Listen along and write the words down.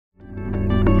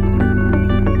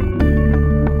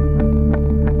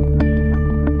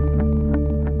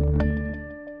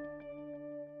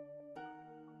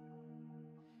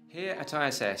At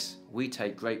ISS, we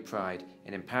take great pride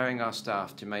in empowering our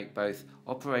staff to make both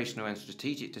operational and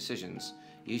strategic decisions,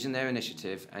 using their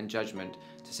initiative and judgment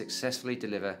to successfully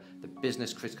deliver the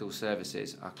business-critical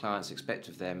services our clients expect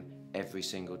of them every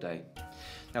single day.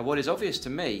 Now, what is obvious to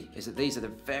me is that these are the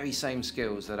very same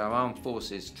skills that our armed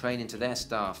forces train into their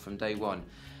staff from day one,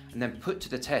 and then put to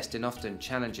the test in often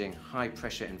challenging,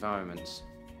 high-pressure environments.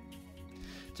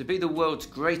 To be the world's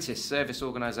greatest service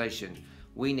organisation,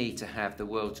 we need to have the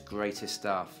world's greatest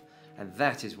staff, and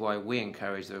that is why we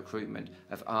encourage the recruitment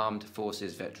of armed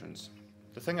forces veterans.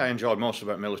 The thing I enjoyed most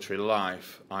about military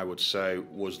life, I would say,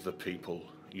 was the people.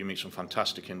 You meet some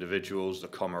fantastic individuals, the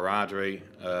camaraderie,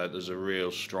 there's a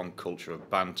real strong culture of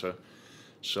banter,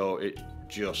 so it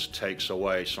just takes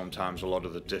away sometimes a lot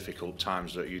of the difficult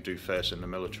times that you do face in the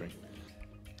military.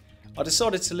 I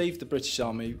decided to leave the British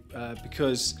Army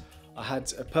because I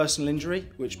had a personal injury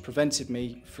which prevented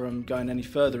me from going any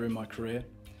further in my career,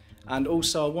 and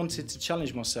also I wanted to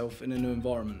challenge myself in a new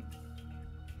environment.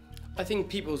 I think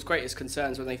people's greatest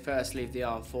concerns when they first leave the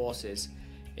armed forces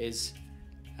is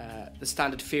the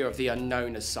standard fear of the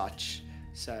unknown as such.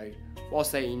 So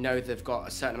whilst they know they've got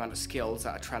a certain amount of skills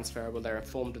that are transferable, they're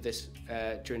informed of this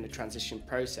during the transition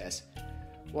process,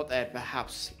 what they're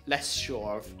perhaps less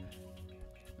sure of,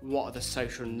 what are the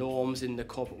social norms in the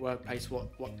corporate workplace,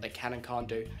 what they can and can't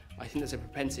do. I think there's a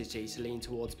propensity to lean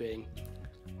towards being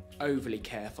overly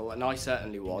careful, and I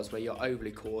certainly was, where you're overly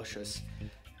cautious.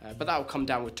 But that will come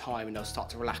down with time and they'll start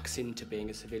to relax into being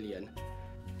a civilian.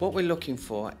 What we're looking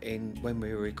for when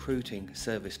we're recruiting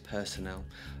service personnel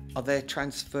are their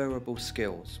transferable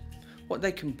skills, what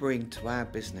they can bring to our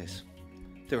business.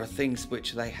 There are things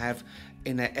which they have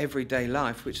in their everyday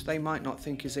life which they might not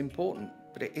think is important,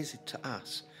 but it is to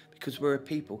us because we're a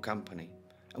people company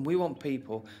and we want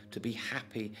people to be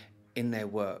happy in their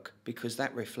work because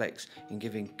that reflects in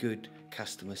giving good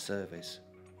customer service.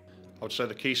 I would say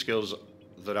the key skills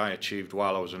that I achieved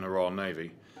while I was in the Royal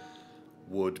Navy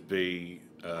would be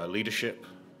leadership.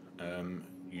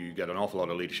 You get an awful lot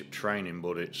of leadership training,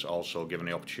 but it's also given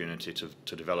the opportunity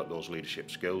to develop those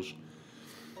leadership skills.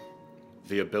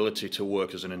 The ability to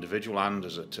work as an individual and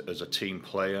as a team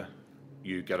player.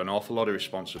 You get an awful lot of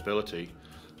responsibility,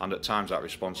 and at times that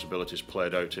responsibility is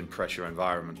played out in pressure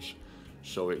environments.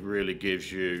 So it really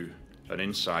gives you an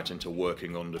insight into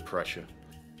working under pressure.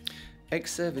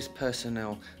 Ex-service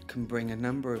personnel can bring a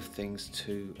number of things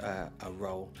to a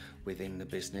role within the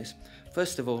business.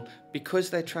 First of all, because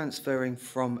they're transferring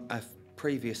from a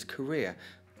previous career,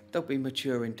 they'll be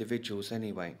mature individuals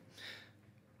anyway.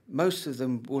 Most of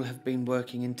them will have been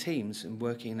working in teams and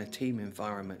working in a team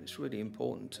environment. It's really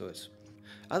important to us.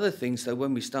 Other things, though,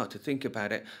 when we start to think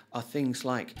about it, are things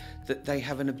like that they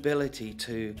have an ability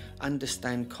to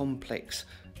understand complex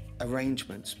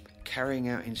arrangements, carrying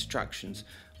out instructions.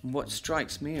 And what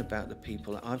strikes me about the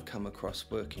people that I've come across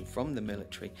working from the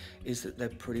military is that they're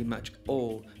pretty much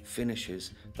all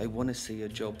finishers. They want to see a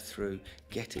job through,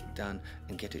 get it done,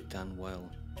 and get it done well.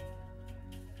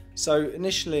 So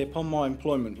initially, upon my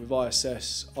employment with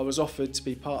ISS, I was offered to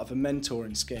be part of a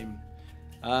mentoring scheme.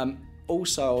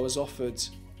 Also, I was offered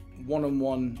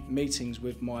one-on-one meetings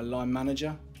with my line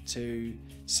manager to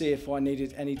see if I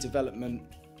needed any development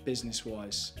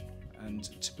business-wise and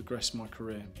to progress my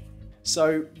career.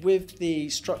 So with the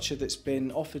structure that's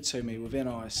been offered to me within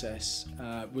ISS,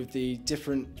 with the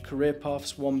different career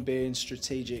paths, one being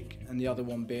strategic and the other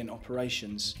one being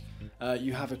operations,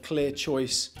 you have a clear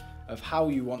choice of how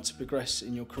you want to progress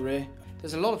in your career.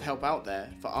 There's a lot of help out there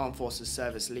for Armed Forces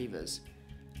service leavers.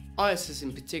 ISS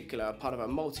in particular are part of a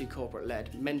multi-corporate led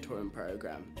mentoring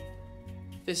program.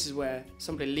 This is where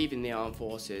somebody leaving the Armed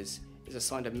Forces is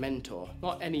assigned a mentor,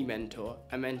 not any mentor,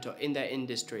 a mentor in their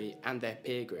industry and their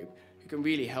peer group who can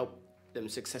really help them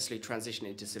successfully transition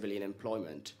into civilian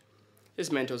employment.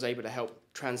 This mentor is able to help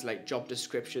translate job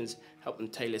descriptions, help them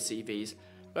tailor CVs,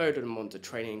 load them onto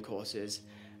training courses,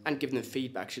 and give them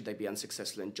feedback should they be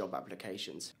unsuccessful in job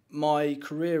applications. My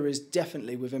career is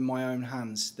definitely within my own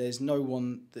hands. There's no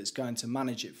one that's going to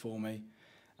manage it for me.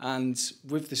 And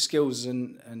with the skills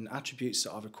and attributes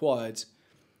that I've acquired,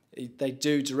 they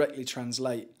do directly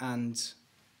translate and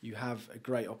you have a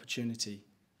great opportunity.